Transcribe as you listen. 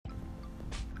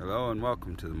Hello and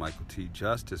welcome to the Michael T.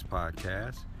 Justice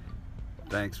Podcast.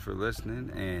 Thanks for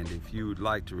listening, and if you would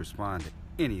like to respond to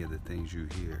any of the things you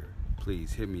hear,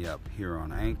 please hit me up here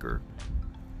on Anchor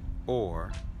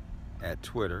or at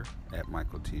Twitter at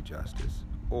Michael T. Justice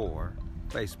or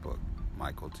Facebook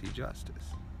Michael T. Justice.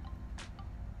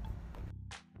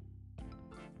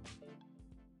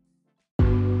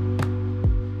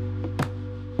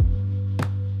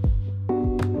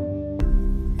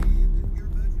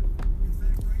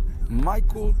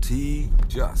 Michael T.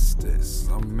 Justice,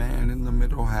 a man in the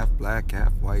middle, half black,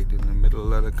 half white, in the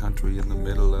middle of the country, in the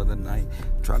middle of the night,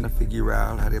 trying to figure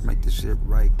out how to make this shit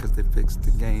right, because they fixed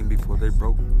the game before they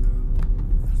broke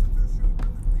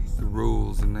the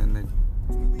rules, and then they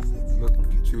look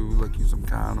at you like you some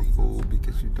kind of fool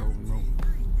because you don't know.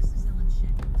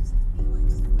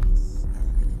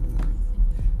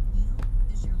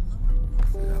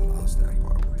 I lost that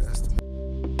part, but that's the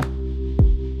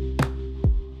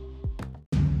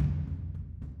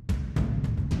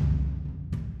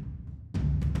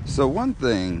So one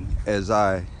thing, as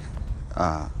I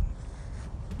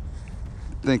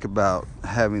think about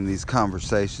having these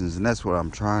conversations, and that's what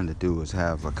I'm trying to do, is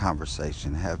have a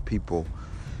conversation, have people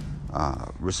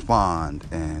respond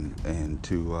and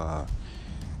to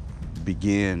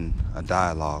begin a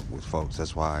dialogue with folks.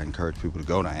 That's why I encourage people to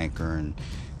go to Anchor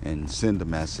and send a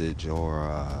message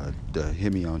or to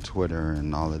hit me on Twitter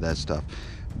and all of that stuff.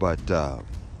 But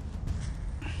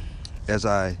as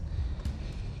I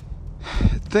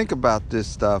think about this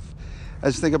stuff, I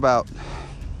just think about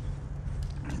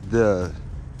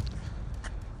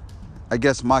I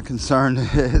guess my concern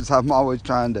is I'm always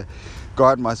trying to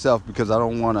guard myself because I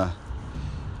don't want to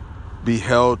be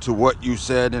held to what you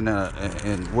said and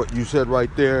what you said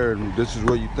right there and this is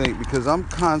what you think, because I'm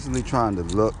constantly trying to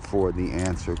look for the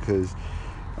answer, because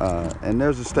and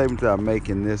there's a statement that I make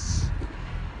in this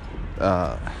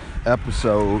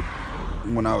episode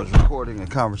when I was recording a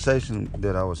conversation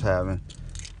that I was having,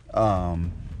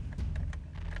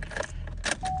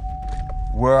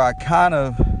 where I kind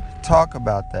of talk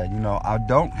about that. I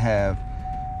don't have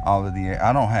all of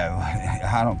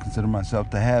I don't consider myself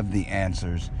to have the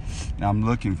answers. I'm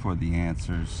looking for the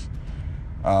answers.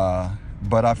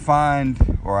 But I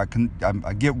find, or I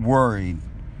get worried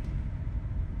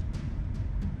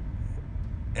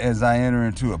as I enter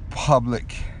into a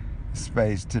public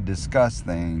space to discuss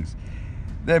things,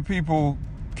 that people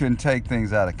can take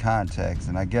things out of context.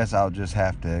 And I guess I'll just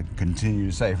have to continue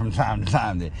to say from time to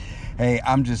time that, hey,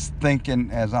 I'm just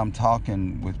thinking as I'm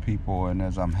talking with people and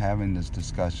as I'm having this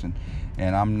discussion,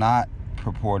 and I'm not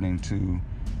purporting to,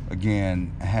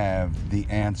 again, have the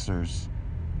answers.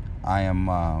 I am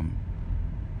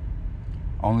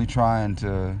only trying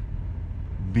to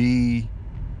be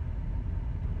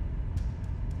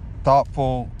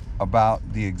thoughtful about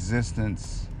the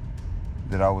existence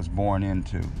that I was born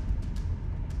into,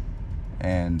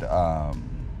 and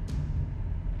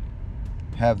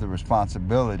have the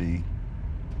responsibility,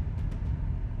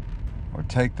 or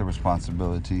take the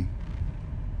responsibility,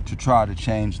 to try to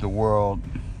change the world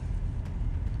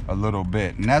a little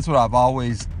bit. And that's what I've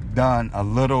always done, a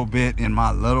little bit in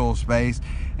my little space.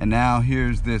 And now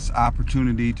here's this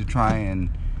opportunity to try and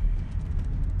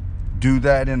do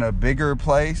that in a bigger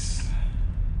place.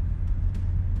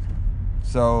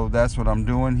 So that's what I'm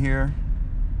doing here.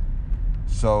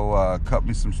 So cut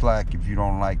me some slack if you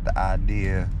don't like the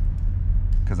idea,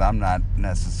 because I'm not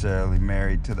necessarily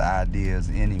married to the ideas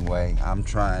anyway. I'm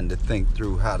trying to think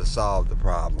through how to solve the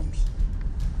problems,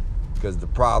 because the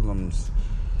problems,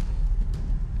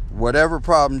 whatever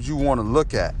problems you want to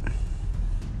look at,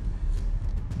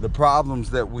 the problems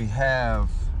that we have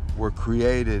were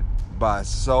created by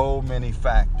so many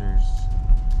factors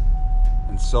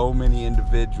and so many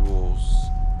individuals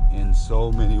in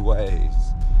so many ways,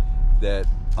 that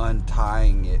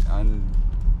untying it,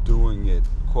 undoing it,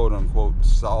 quote unquote,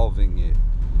 solving it,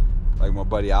 like my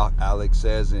buddy Alex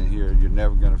says in here, you're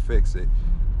never gonna fix it.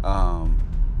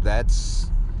 That's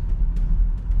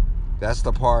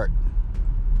the part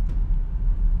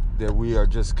that we are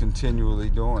just continually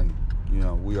doing.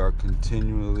 We are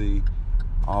continually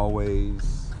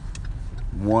always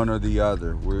one or the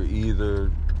other. We're either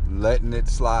letting it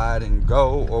slide and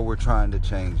go, or we're trying to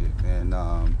change it. And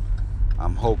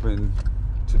I'm hoping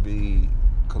to be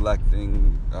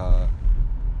collecting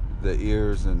the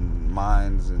ears and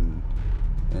minds and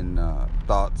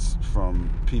thoughts from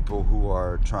people who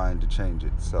are trying to change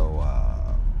it. So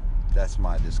that's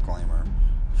my disclaimer,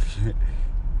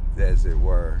 as it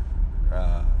were.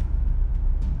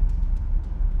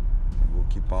 We'll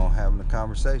keep on having a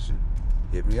conversation.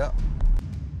 Hit me up.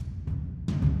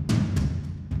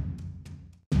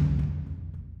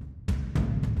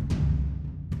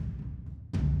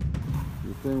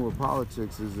 thing with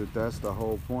politics is that that's the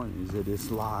whole point, is that it's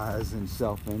lies and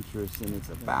self-interest, and it's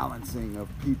a balancing of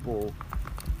people,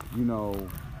 you know.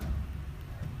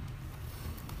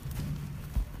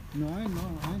 No, I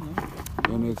know.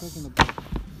 And We're it's, talking about.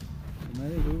 And I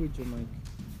agree with you, Mike.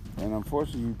 and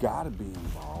unfortunately, you gotta be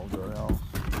involved, or else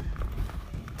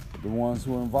the ones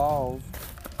who are involved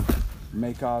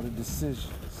make all the decisions.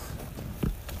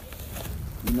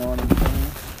 You know what I'm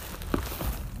saying?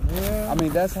 Yeah. I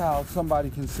mean, that's how somebody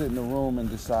can sit in a room and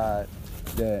decide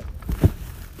that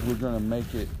we're gonna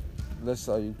make it, let's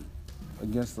say,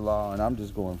 against the law. And I'm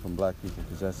just going from black people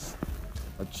because that's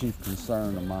a chief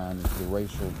concern of mine, is the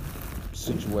racial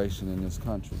situation in this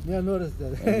country. Yeah, I noticed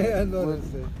that. I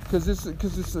noticed that.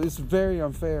 Because it's very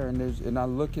unfair, and I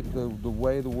look at the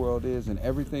way the world is, and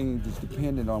everything is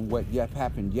dependent on what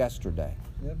happened yesterday.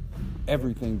 Yep.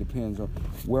 Everything depends on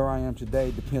where I am today,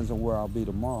 depends on where I'll be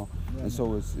tomorrow. Yeah. And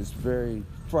so it's very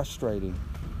frustrating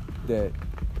that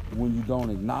when you don't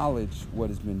acknowledge what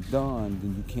has been done,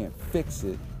 then you can't fix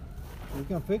it. We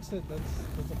can fix it.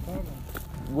 That's a problem.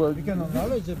 Well, We can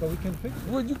acknowledge it, but we can fix it.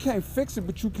 well, you can't fix it,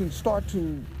 but you can start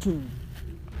to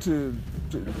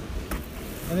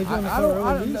And if you want to I start a don't.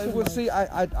 revolution, Well, like- see,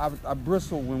 I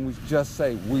bristle when we just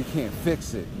say we can't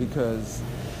fix it, because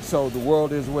so the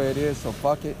world is where it is. So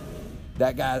fuck it.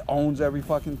 That guy owns every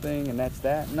fucking thing, and that's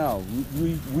that. No,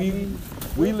 we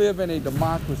live in a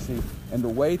democracy, and the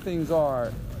way things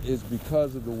are is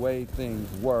because of the way things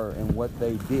were and what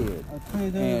they did.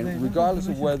 And regardless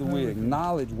of whether we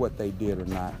acknowledge what they did or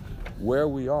not, where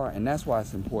we are, and that's why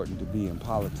it's important to be in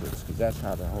politics, because that's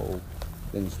how the whole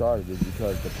thing started, is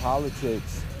because the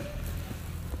politics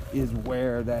is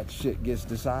where that shit gets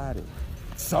decided.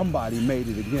 Somebody made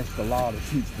it against the law to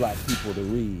teach black people to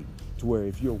read, to where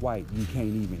if you're white, you can't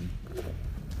even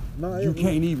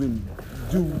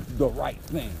do the right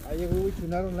thing. I agree with you,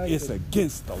 and I don't like It's it.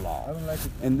 against the law. I don't like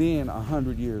it. And then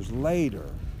 100 years later,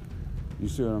 you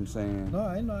see what I'm saying? No,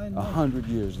 I know. 100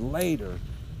 years later,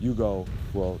 you go,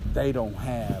 well, they don't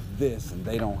have this and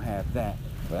they don't have that.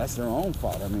 Well, that's their own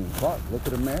fault. I mean, fuck, look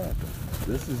at America.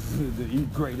 This is the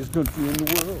greatest country in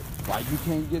the world. Why you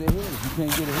can't get ahead? If you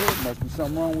can't get ahead, must be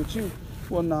something wrong with you.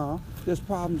 Well, no, there's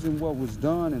problems in what was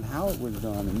done and how it was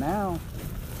done. And now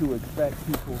to expect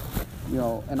people, you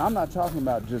know, and I'm not talking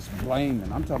about just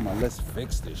blaming. I'm talking about let's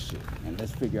fix this shit and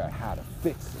let's figure out how to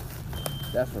fix it.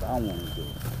 That's what I want to do.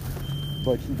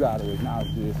 But you got to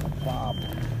acknowledge that it's a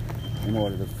problem in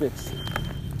order to fix it.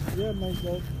 Yeah, Mike.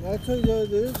 Actually,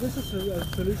 this is a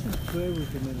solution to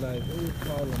everything in life, every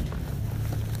problem.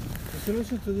 The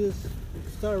solution to this,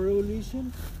 start a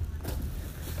revolution.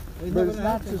 But it's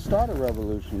not to start a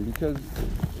revolution, because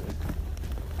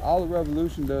all a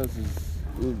revolution does is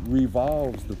it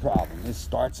revolves the problem. It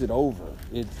starts it over.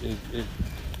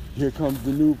 Here comes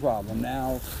the new problem.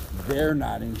 Now they're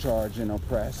not in charge and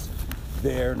oppressed.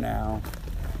 They're now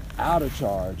out of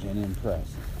charge and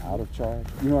impressed. Out of charge?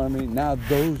 You know what I mean? Now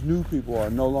those new people are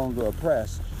no longer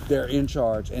oppressed. They're in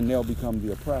charge and they'll become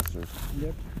the oppressors.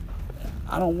 Yep.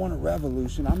 I don't want a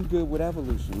revolution. I'm good with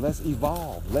evolution. Let's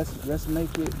evolve. Let's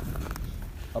make it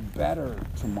a better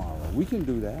tomorrow. We can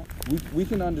do that. We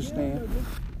can understand. Yeah,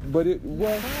 but it's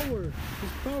power.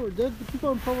 It's power. The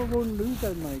people in power won't lose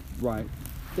that, Mike. Right.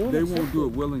 They won't do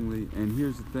it willingly. And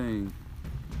here's the thing.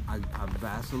 I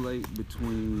vacillate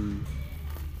between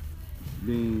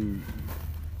being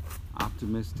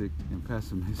optimistic and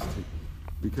pessimistic,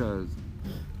 because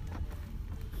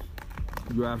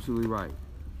you're absolutely right.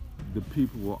 The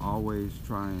people will always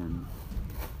try and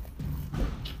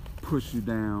push you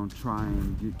down, try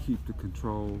and keep the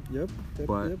control. Yep.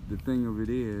 But the thing of it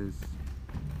is,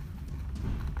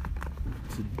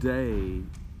 today,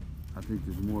 I think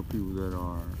there's more people that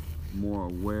are more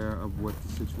aware of what the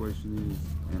situation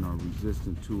is and are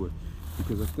resistant to it.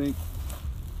 Because I think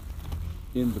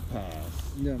in the past,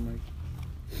 Yeah, Mike.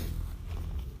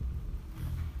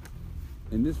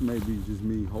 and this may be just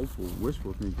me hopeful,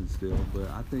 wishful thinking still, but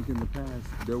I think in the past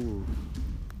there were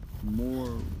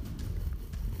more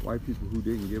white people who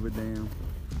didn't give a damn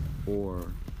or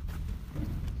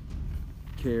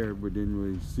cared but didn't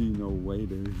really see no way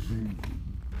to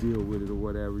deal with it or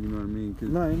whatever, you know what I mean? Cause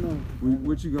No, I know.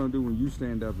 what you gonna do when you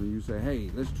stand up and you say,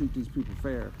 hey, let's treat these people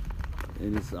fair,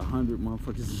 and it's 100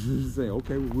 motherfuckers say,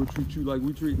 okay, well, we'll treat you like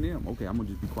we treating them. Okay, I'm gonna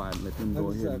just be quiet and let them go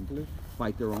ahead and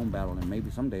fight their own battle, and maybe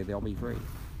someday they'll be free.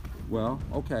 Well,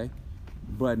 okay.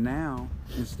 But now,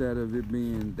 instead of it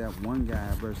being that one guy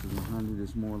versus 100,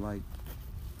 it's more like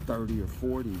 30 or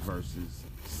 40 versus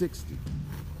 60,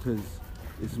 because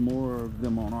it's more of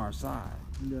them on our side.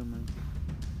 Yeah, man.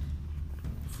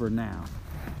 For now.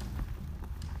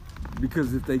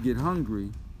 Because if they get hungry,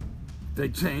 They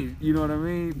change, you know what I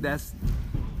mean? That's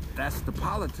the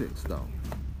politics, though.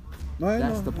 No, I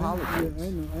That's know, the politics. Yeah, I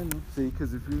know. See,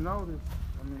 because if you notice,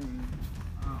 I mean,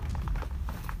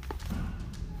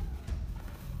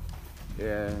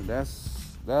 yeah,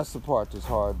 that's the part that's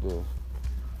hard to.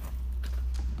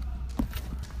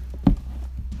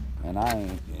 And I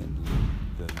ain't in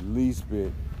the least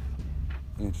bit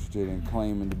interested in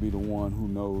claiming to be the one who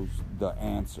knows the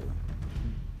answer.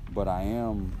 But I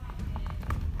am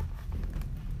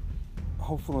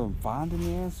hopeful in finding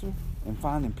the answer and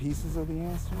finding pieces of the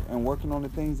answer and working on the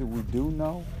things that we do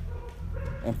know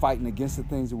and fighting against the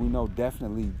things that we know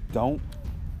definitely don't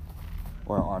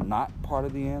or are not part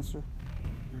of the answer.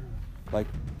 Like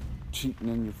cheating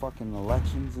in your fucking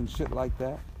elections and shit like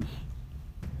that.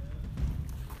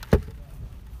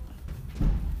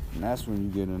 And that's when you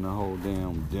get in the whole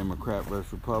damn Democrat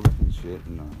versus Republican shit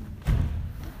and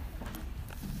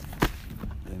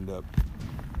end up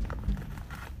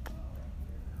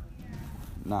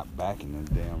not backing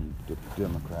the damn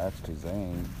Democrats because they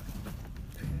ain't.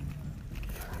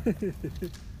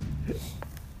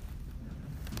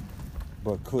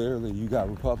 But clearly you got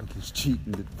Republicans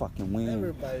cheating to fucking win.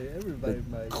 Everybody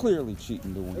might. Clearly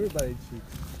cheating to win. Everybody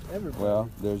cheats. Everybody. Well,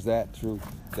 there's that too.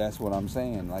 That's what I'm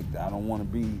saying. Like, I don't want to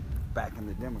be backing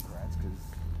the Democrats because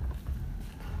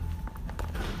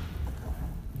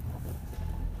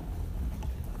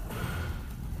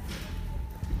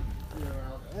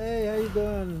hey, how you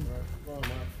doing?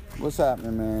 what's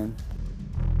happening, man?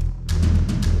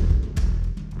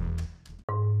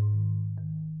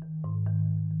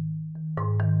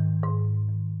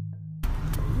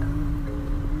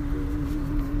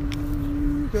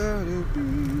 You gotta be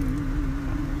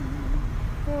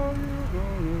all you're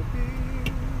gonna be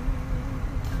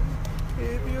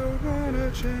if you're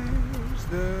gonna change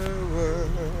the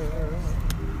world.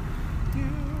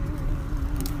 You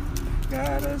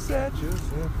gotta set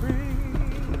yourself free.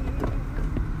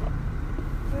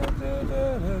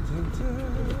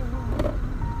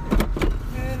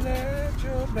 And let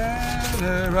your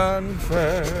banner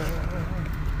unfurl.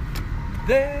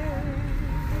 Then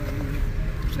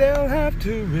they'll have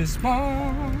to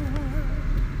respond,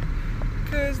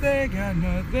 'cause they got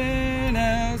nothing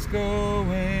else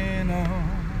going on.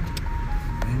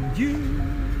 And you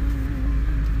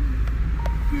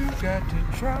got to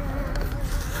try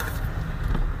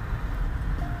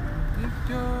if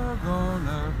you're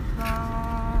gonna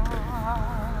fly.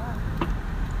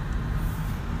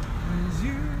 'Cause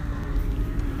you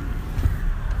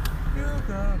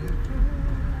gotta do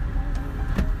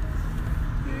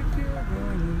if you're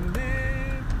gonna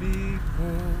live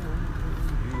before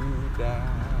you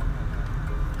die.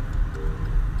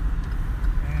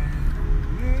 And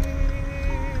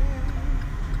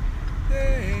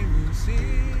they will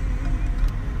see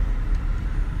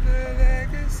the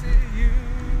legacy you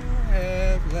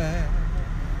have left.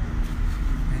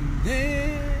 And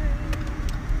then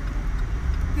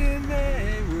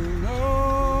they will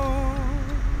know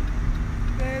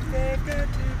that they've got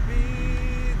to be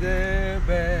their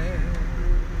best.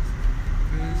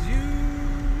 'Cause you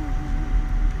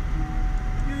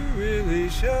really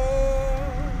show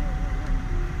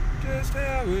just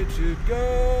how it should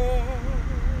go.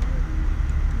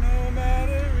 No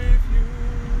matter if you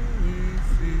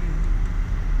receive.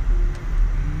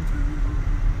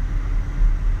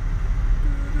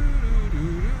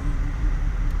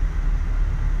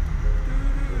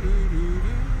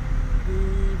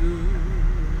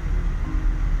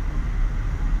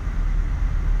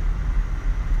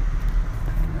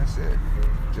 That's it.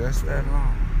 Just that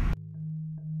long.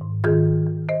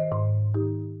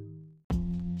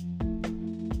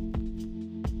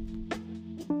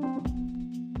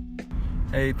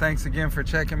 Hey, thanks again for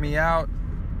checking me out.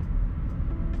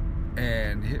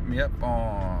 And hit me up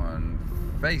on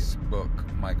Facebook,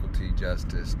 Michael T.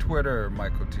 Justice, Twitter,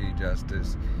 Michael T.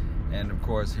 Justice, and of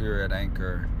course here at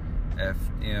Anchor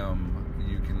FM,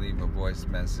 you can leave a voice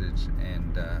message,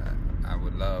 and I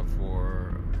would love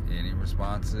for any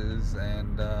responses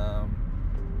and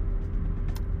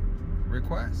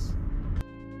requests.